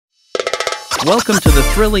Welcome to the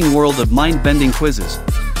thrilling world of mind-bending quizzes,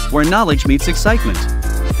 where knowledge meets excitement.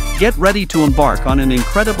 Get ready to embark on an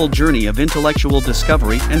incredible journey of intellectual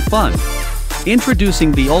discovery and fun.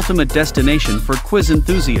 Introducing the ultimate destination for quiz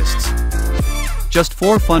enthusiasts.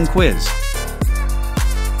 Just4FunQuiz.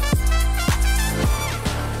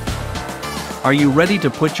 Are you ready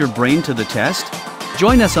to put your brain to the test?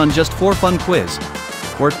 Join us on Just4FunQuiz,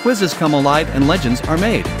 where quizzes come alive and legends are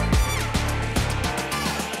made.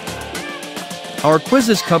 Our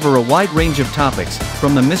quizzes cover a wide range of topics,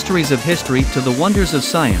 from the mysteries of history to the wonders of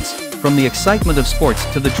science, from the excitement of sports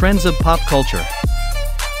to the trends of pop culture.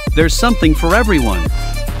 There's something for everyone.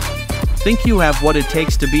 Think you have what it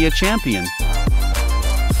takes to be a champion?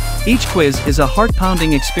 Each quiz is a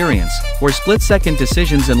heart-pounding experience, where split-second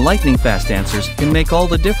decisions and lightning-fast answers can make all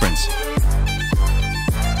the difference.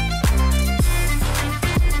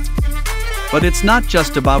 But it's not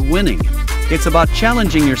just about winning. It's about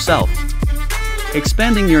challenging yourself,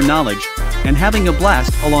 expanding your knowledge, and having a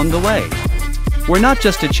blast along the way. We're not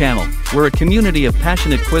just a channel, we're a community of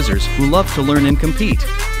passionate quizzers who love to learn and compete.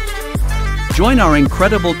 Join our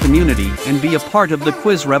incredible community and be a part of the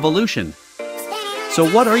quiz revolution. So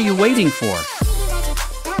what are you waiting for?